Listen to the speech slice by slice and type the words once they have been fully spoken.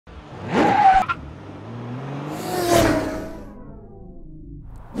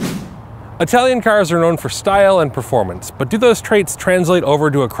Italian cars are known for style and performance, but do those traits translate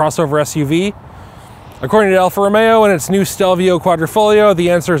over to a crossover SUV? According to Alfa Romeo and its new Stelvio Quadrifoglio, the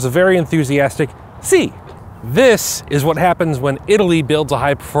answer is a very enthusiastic C. This is what happens when Italy builds a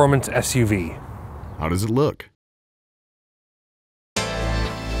high-performance SUV. How does it look?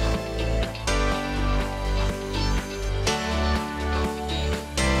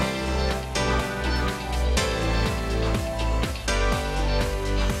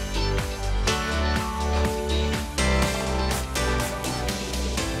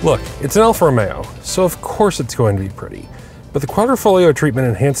 Look, it's an Alfa Romeo, so of course it's going to be pretty. But the Quadrifoglio treatment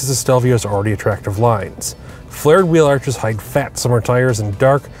enhances the Stelvio's already attractive lines. Flared wheel arches hide fat summer tires and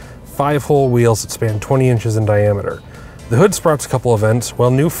dark, 5-hole wheels that span 20 inches in diameter. The hood sprouts a couple of vents,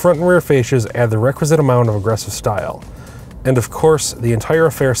 while new front and rear fascias add the requisite amount of aggressive style. And of course, the entire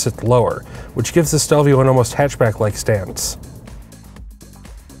affair sits lower, which gives the Stelvio an almost hatchback-like stance.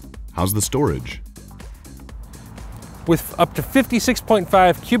 How's the storage? With up to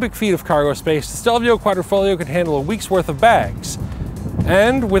 56.5 cubic feet of cargo space, the Stelvio Quadrifoglio can handle a week's worth of bags.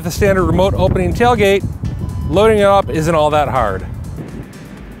 And with the standard remote opening tailgate, loading it up isn't all that hard.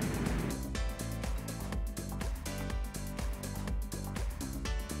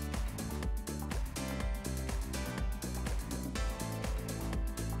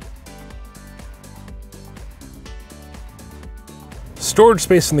 Storage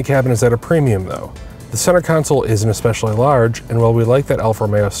space in the cabin is at a premium though. The center console isn't especially large, and while we like that Alfa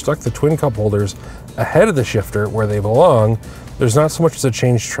Romeo stuck the twin cup holders ahead of the shifter where they belong, there's not so much as a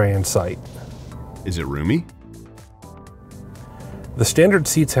change tray in sight. Is it roomy? The standard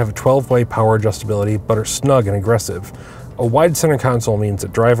seats have 12-way power adjustability, but are snug and aggressive. A wide center console means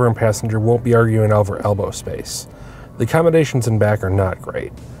that driver and passenger won't be arguing over elbow space. The accommodations in back are not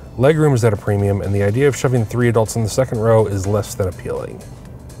great. Legroom is at a premium, and the idea of shoving 3 adults in the second row is less than appealing.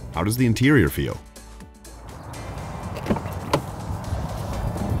 How does the interior feel?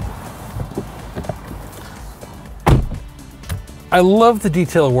 I love the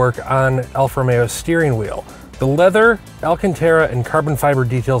detail work on Alfa Romeo's steering wheel. The leather, Alcantara, and carbon fiber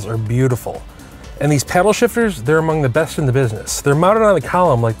details are beautiful. And these paddle shifters, they're among the best in the business. They're mounted on the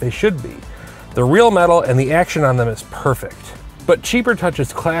column like they should be. They're real metal and the action on them is perfect. But cheaper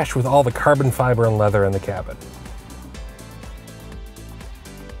touches clash with all the carbon fiber and leather in the cabin.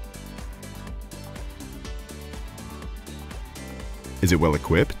 Is it well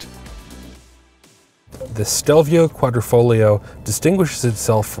equipped? The Stelvio Quadrifoglio distinguishes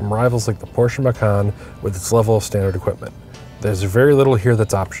itself from rivals like the Porsche Macan with its level of standard equipment. There's very little here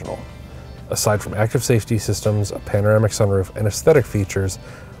that's optional, aside from active safety systems, a panoramic sunroof, and aesthetic features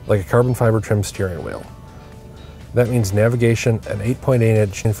like a carbon fiber trimmed steering wheel. That means navigation, an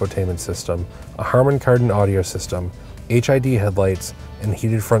 8.8-inch infotainment system, a Harman Kardon audio system, HID headlights, and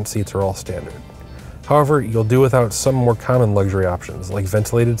heated front seats are all standard. However, you'll do without some more common luxury options like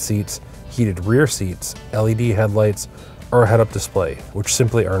ventilated seats, heated rear seats, LED headlights, or a head-up display, which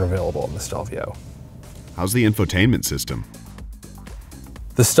simply aren't available in the Stelvio. How's the infotainment system?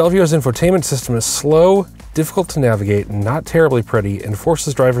 The Stelvio's infotainment system is slow, difficult to navigate, not terribly pretty, and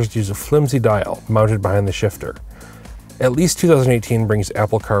forces drivers to use a flimsy dial mounted behind the shifter. At least 2018 brings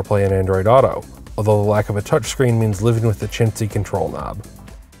Apple CarPlay and Android Auto, although the lack of a touchscreen means living with the chintzy control knob.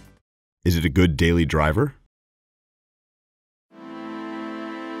 Is it a good daily driver?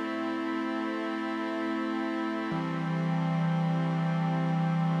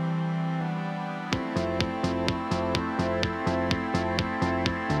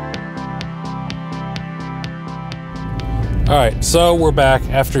 All right, so we're back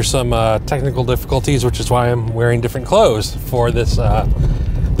after some technical difficulties, which is why I'm wearing different clothes for this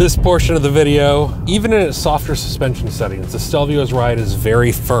this portion of the video. Even in its softer suspension settings, the Stelvio's ride is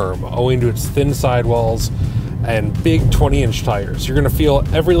very firm, owing to its thin sidewalls and big 20-inch tires. You're gonna feel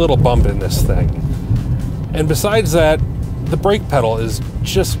every little bump in this thing. And besides that, the brake pedal is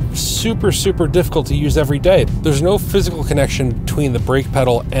just super, super difficult to use every day. There's no physical connection between the brake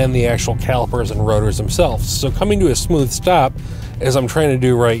pedal and the actual calipers and rotors themselves. So coming to a smooth stop, as I'm trying to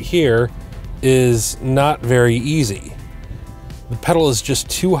do right here, is not very easy. The pedal is just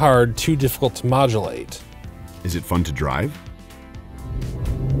too hard, too difficult to modulate. Is it fun to drive?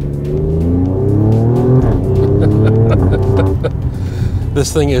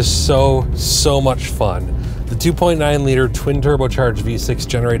 This thing is so much fun. The 2.9-liter twin-turbocharged V6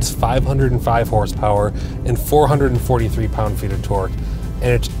 generates 505 horsepower and 443 pound-feet of torque,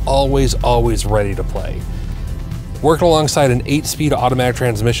 and it's always ready to play. Working alongside an 8-speed automatic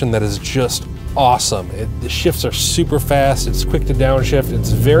transmission that is just awesome. The shifts are super fast, it's quick to downshift, it's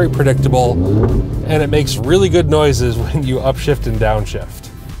very predictable, and it makes really good noises when you upshift and downshift.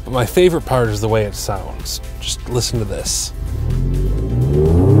 my favorite part is the way it sounds. Just listen to this.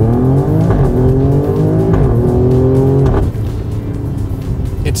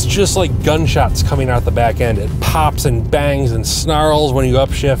 It's just like gunshots coming out the back end. It pops and bangs and snarls when you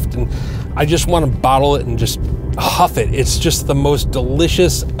upshift, and I just want to bottle it and just huff it. It's just the most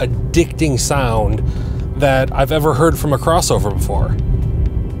delicious, addicting sound that I've ever heard from a crossover before.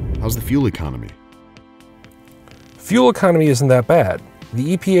 How's the fuel economy? Fuel economy isn't that bad.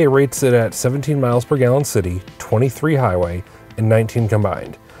 The EPA rates it at 17 miles per gallon city, 23 highway, and 19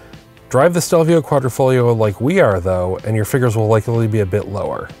 combined. Drive the Stelvio Quadrifoglio like we are, though, and your figures will likely be a bit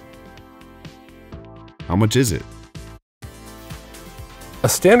lower. How much is it? A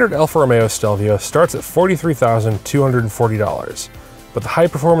standard Alfa Romeo Stelvio starts at $43,240, but the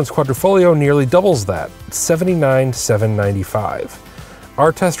high-performance Quadrifoglio nearly doubles that, $79,795.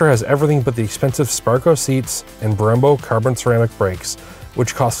 Our tester has everything but the expensive Sparco seats and Brembo carbon ceramic brakes,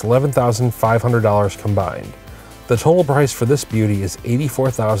 which cost $11,500 combined. The total price for this beauty is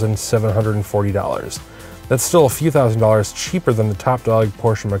 $84,740. That's still a few $1,000s cheaper than the top dog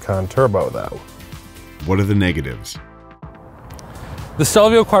Porsche Macan Turbo, though. What are the negatives? The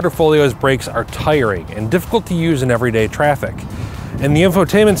Stelvio Quadrifoglio's brakes are tiring and difficult to use in everyday traffic, and the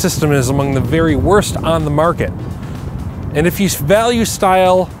infotainment system is among the very worst on the market. And if you value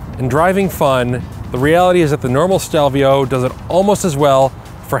style and driving fun, the reality is that the normal Stelvio does it almost as well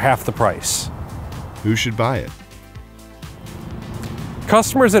for half the price. Who should buy it?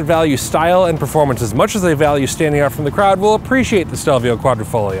 Customers that value style and performance as much as they value standing out from the crowd will appreciate the Stelvio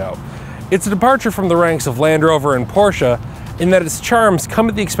Quadrifoglio. It's a departure from the ranks of Land Rover and Porsche in that its charms come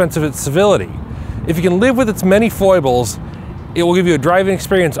at the expense of its civility. If you can live with its many foibles, it will give you a driving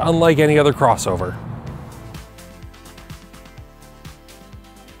experience unlike any other crossover.